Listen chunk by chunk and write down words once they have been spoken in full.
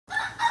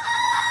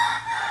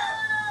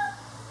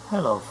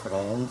Hello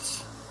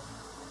friends,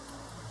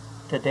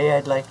 today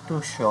I'd like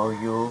to show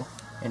you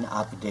an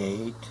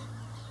update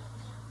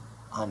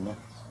on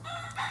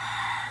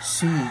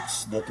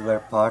seeds that were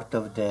part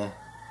of the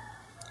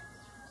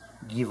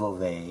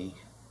giveaway.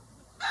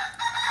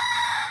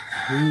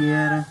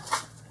 Here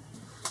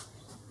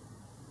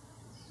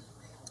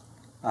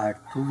are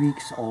 2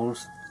 weeks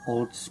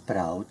old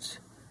sprouts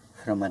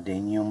from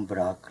Adenium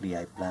broccoli.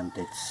 I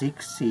planted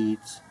 6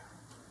 seeds,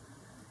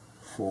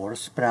 4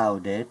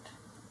 sprouted,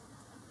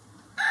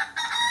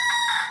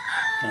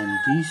 and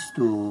these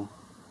 2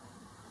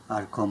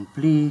 are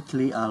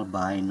completely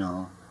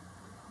albino.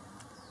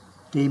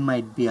 They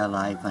might be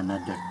alive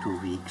another 2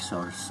 weeks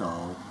or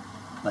so,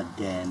 but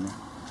then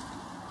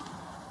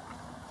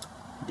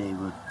they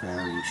would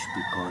perish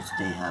because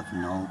they have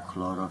no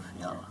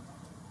chlorophyll.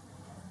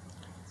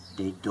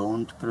 They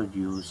don't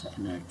produce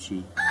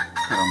energy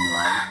from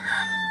light.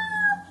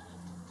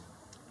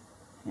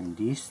 And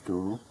these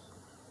 2,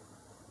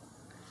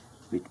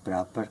 with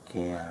proper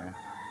care,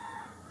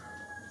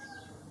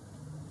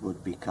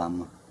 would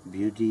become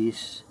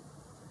beauties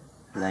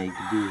like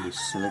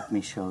this. Let me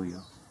show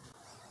you.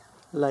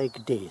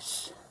 Like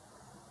this,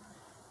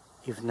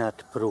 if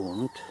not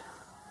pruned,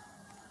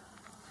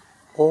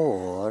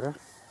 or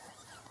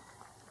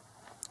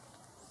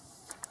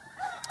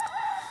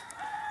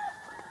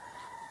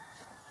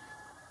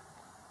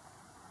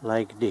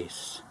like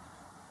this,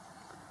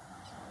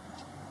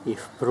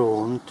 if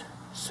pruned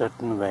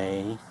certain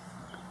way,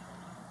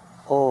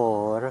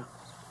 or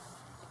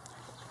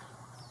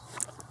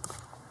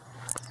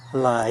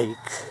like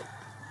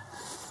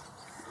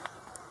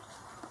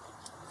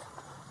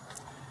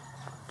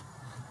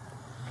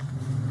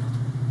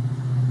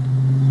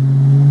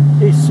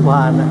this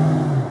one,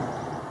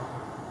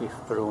 if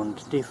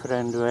pruned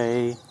different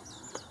way,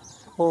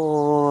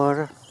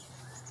 or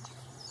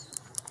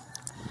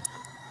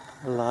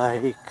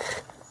like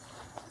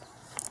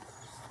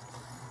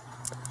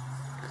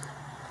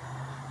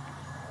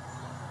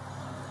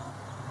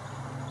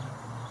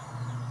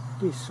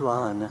this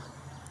one,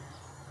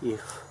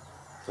 if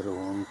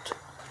pruned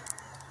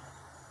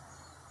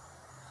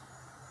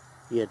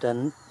yet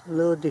a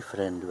little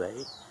different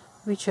way.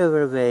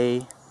 Whichever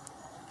way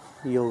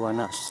you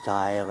wanna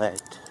style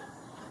it,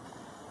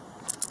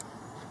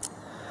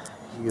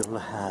 you'll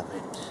have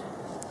it.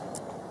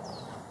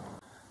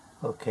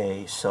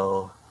 Okay,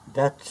 so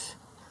that's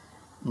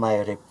my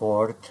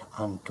report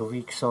on 2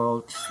 weeks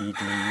old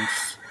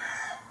seedlings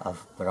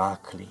of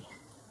broccoli.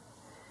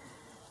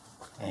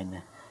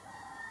 And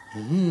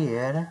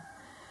here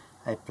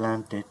I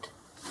planted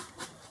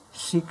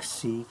 6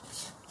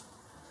 seeds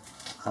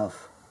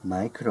of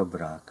micro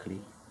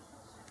broccoli.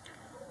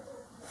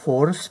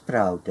 4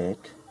 sprouted,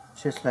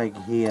 just like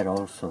here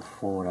also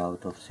 4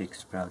 out of 6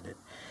 sprouted.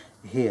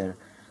 Here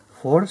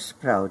 4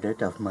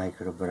 sprouted of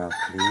micro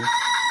broccoli,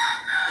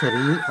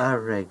 3 are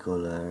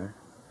regular,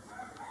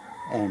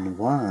 and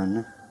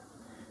 1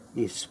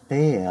 is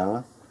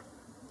pale,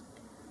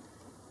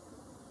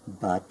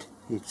 but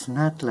it's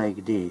not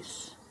like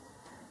this.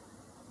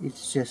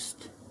 It's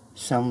just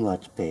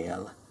somewhat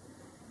pale.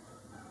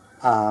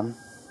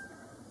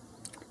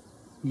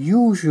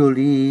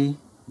 Usually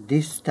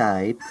this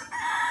type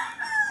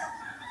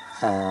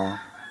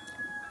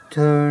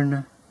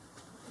turn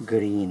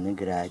green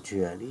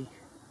gradually.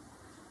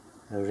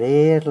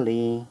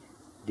 Rarely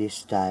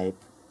this type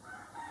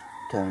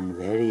turn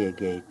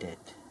variegated.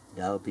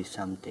 That'll be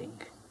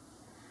something.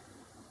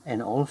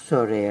 And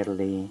also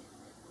rarely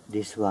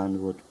this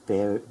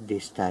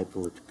type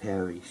would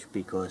perish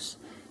because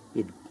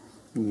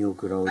new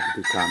growth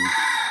becomes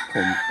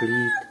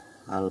complete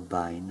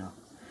albino.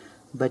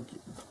 But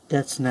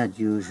that's not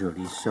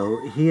usually.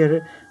 So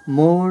here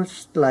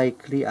most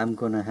likely I'm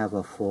gonna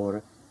have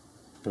 4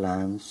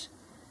 plants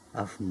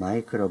of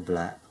micro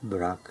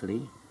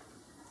broccoli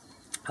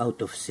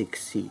out of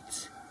 6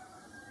 seeds.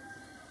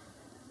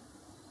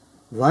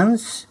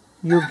 Once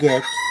you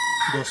get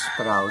the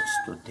sprouts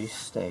to this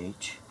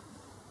stage,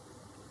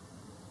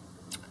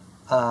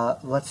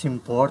 what's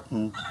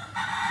important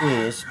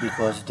is,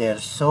 because they're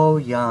so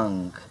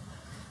young,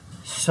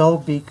 so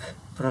big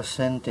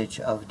percentage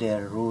of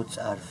their roots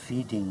are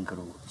feeding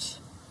roots,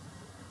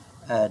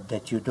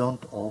 that you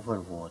don't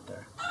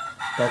overwater.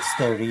 That's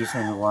the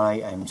reason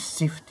why I'm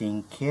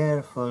sifting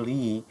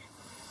carefully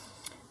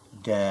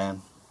the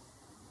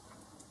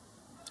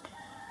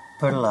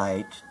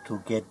perlite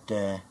to get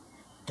the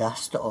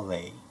dust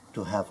away,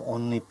 to have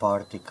only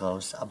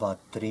particles about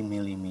 3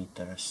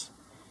 millimeters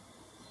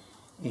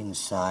in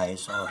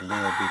size or a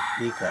little bit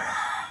bigger,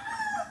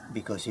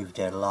 because if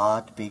they're a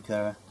lot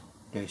bigger,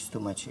 there's too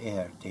much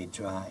air, they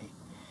dry.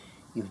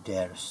 If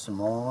they're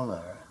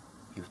smaller,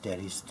 if there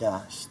is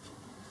dust,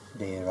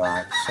 they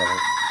rot. So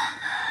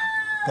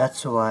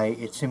that's why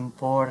it's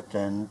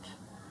important.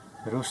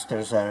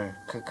 Roosters are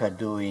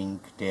kakadooing,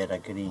 they're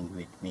agreeing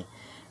with me.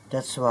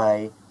 That's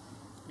why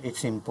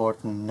it's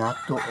important not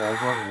to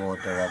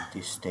overwater at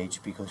this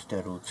stage, because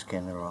the roots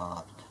can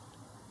rot.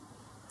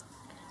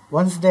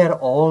 Once they're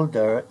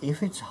older,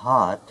 if it's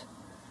hot,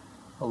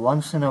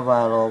 Once in a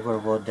while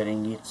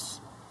overwatering,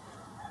 it's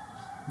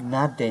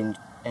not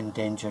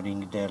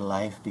endangering their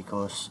life,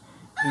 because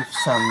if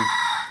some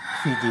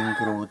feeding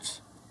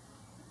roots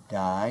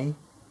die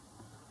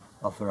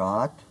of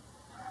rot,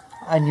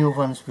 new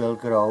ones will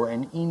grow,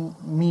 and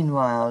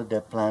meanwhile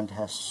the plant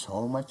has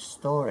so much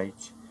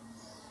storage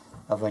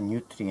of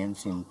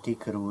nutrients in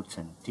thick roots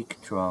and thick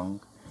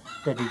trunk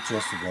that it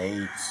just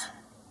waits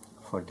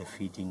for the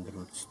feeding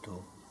roots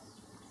to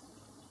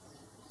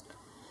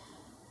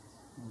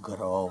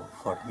grow,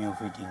 for new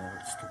feeding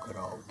roots to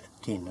grow, the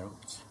thin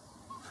roots.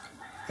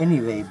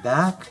 Anyway,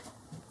 back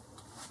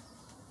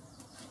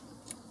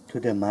to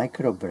the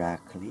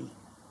microbroccoli.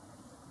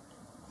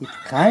 It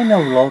kind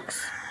of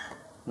looks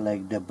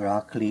like the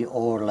broccoli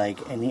or like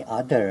any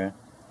other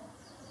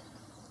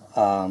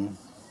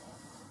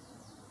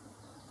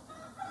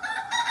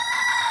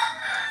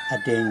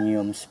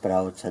Adenium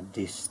sprouts at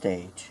this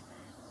stage,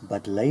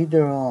 but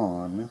later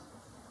on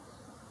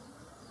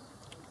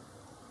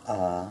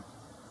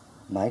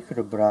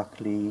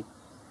microbroccoli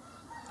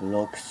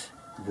looks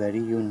very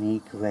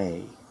unique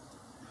way.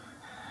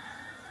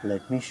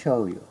 Let me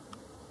show you.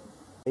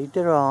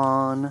 Later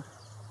on,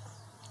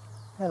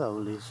 hello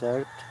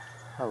lizard,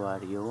 how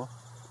are you?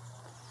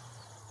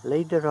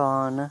 Later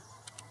on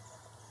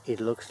it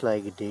looks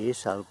like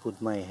this. I'll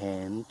put my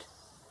hand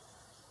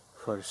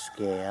for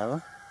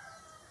scale,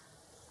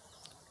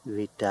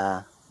 with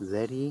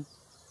very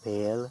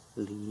pale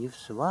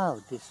leaves. Wow,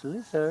 this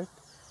lizard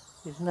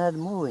is not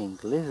moving.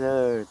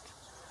 Lizard,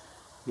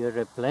 you're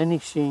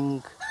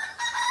replenishing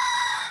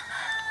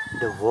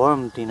the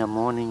warmth in the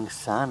morning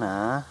sun,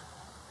 huh?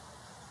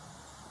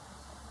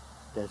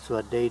 That's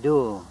what they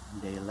do.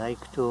 They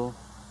like to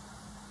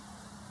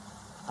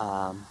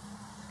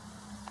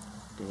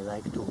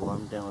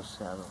warm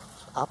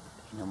themselves up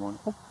in the morning.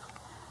 Oop.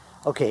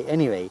 Okay,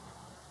 anyway,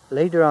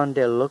 later on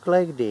they'll look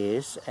like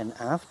this, and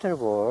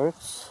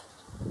afterwards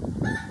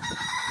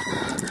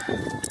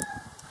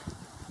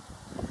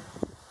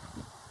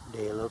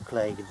they look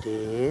like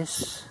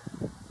this,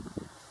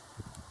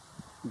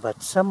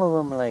 but some of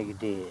them like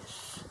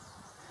this,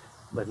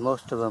 but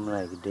most of them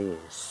like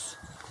this.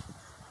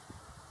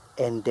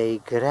 And they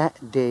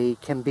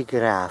can be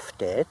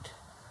grafted,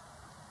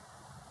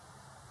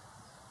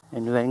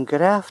 and when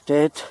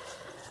grafted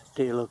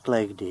they look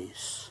like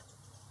this.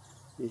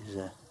 This is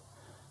a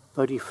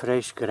very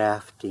fresh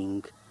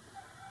grafting,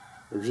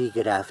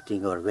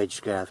 V-grafting or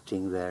wedge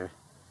grafting, where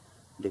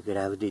the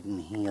graft didn't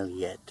heal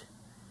yet.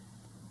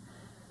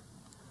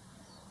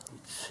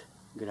 Its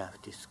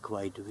graft is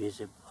quite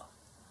visible,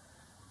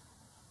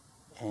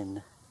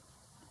 and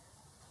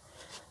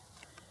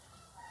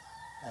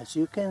as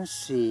you can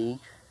see,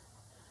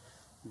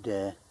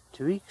 the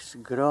twigs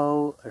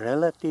grow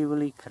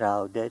relatively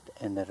crowded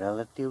and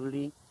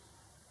relatively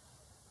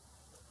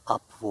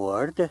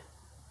upward,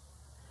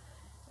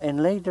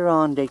 and later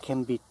on they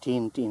can be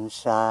thinned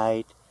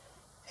inside,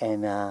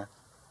 and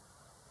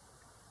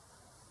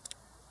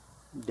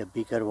the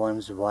bigger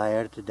ones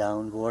wired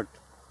downward.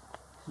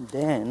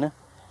 Then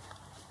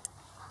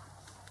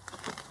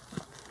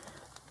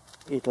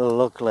it'll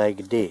look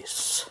like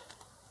this.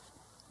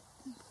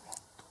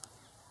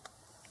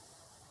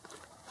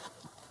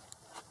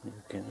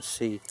 You can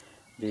see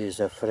this is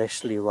a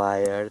freshly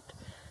wired,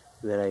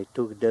 where I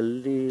took the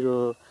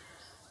little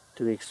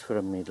twigs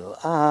from middle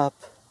up,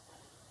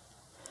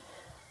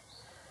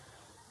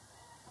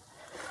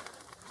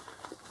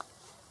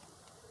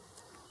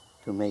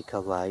 to make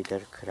a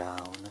wider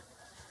crown.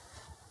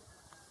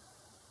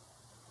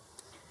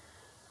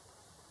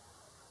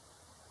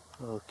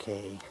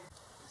 Okay,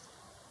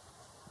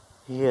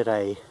 here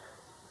I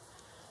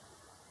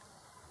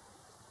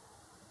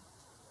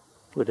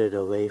put it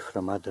away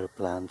from other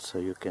plants so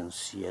you can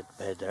see it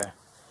better.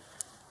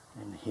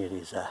 And here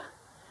is a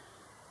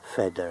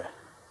feather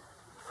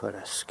for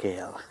a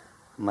scale.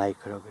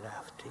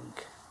 Micrografting.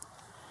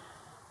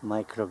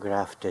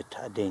 Micrografted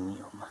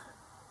adenium.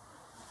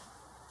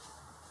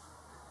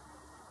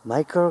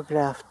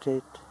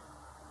 Micrografted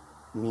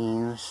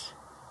means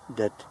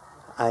that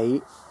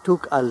I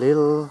took a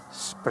little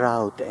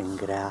sprout and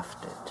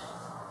grafted.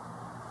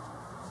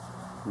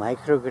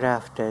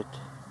 Micrografted,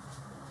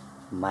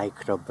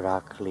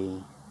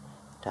 microbroccoli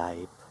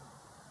type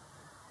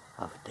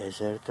of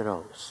desert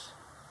rose.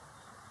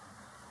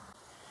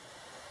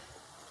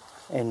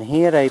 And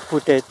here I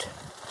put it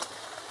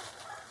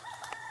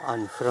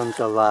on front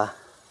of a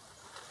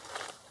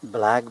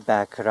black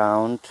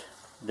background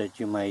that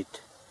you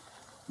might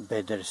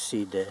better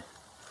see the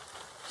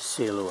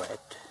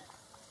silhouette.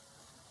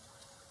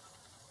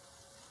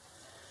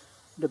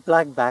 The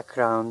black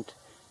background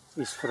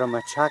is from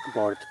a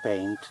chalkboard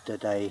paint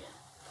that I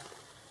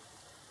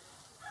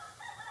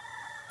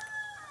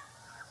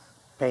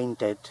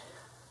painted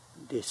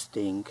this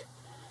thing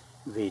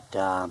with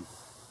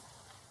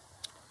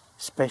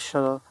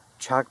special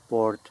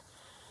chalkboard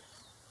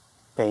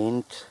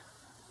paint.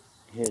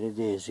 Here it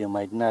is. You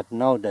might not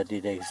know that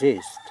it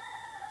exists.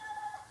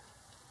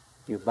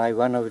 You buy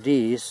one of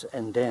these,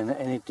 and then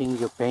anything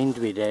you paint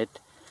with it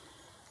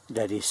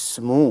that is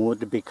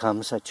smooth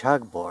becomes a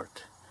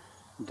chalkboard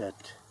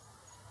that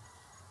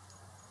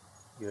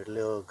your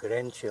little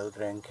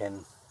grandchildren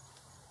can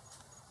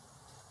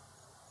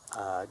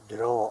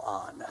draw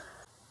on.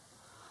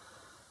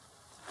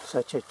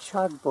 Such a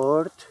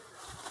chalkboard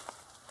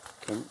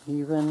can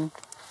even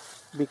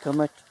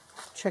become a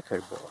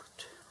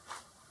checkerboard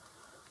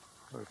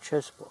or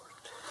chessboard.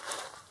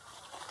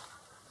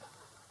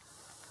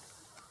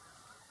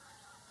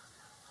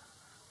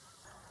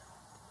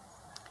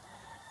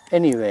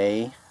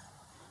 Anyway,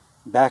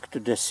 back to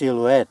the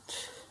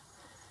silhouette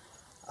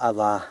of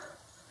a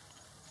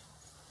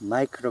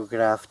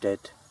micrografted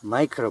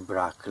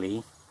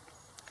microbroccoli.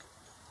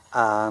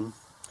 I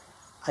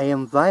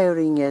am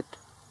wiring it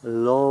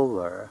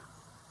lower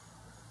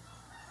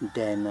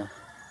than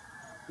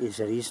is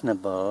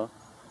reasonable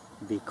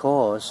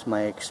because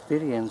my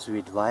experience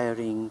with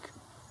wiring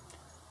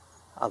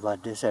of a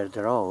desert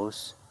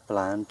rose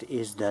plant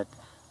is that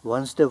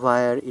once the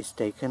wire is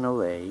taken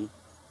away,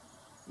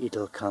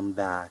 it'll come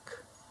back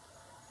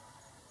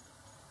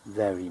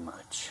very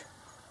much.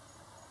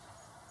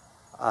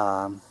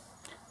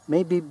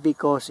 Maybe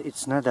because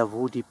it's not a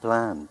woody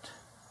plant.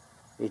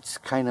 It's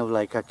kind of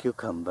like a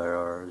cucumber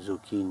or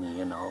zucchini,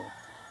 you know,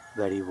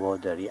 very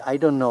watery. I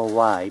don't know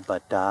why,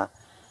 but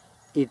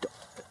it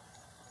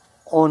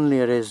only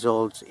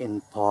results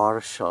in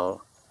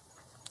partial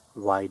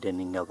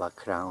widening of a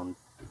crown,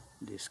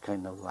 this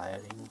kind of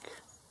wiring.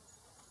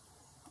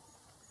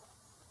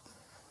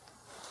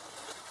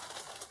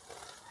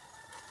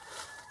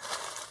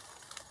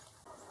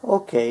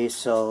 Okay,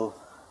 so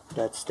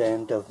that's the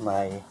end of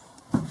my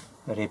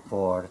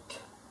report.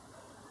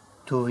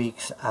 2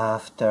 weeks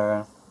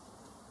after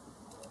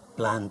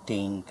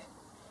planting,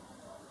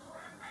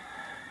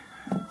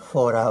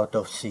 4 out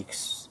of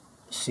 6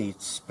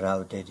 seeds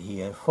sprouted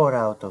here, 4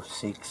 out of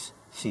 6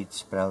 seeds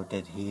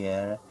sprouted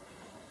here.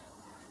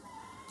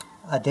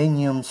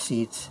 Adenium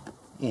seeds,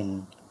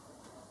 in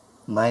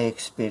my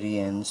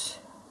experience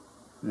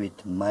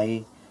with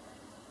my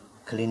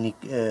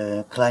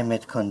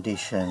climate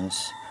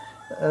conditions,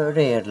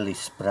 rarely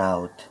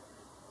sprout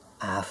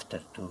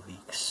after 2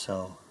 weeks,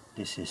 so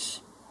this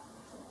is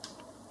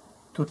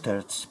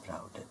 2/3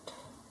 sprouted.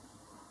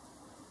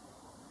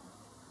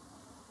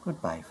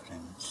 Goodbye,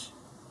 friends.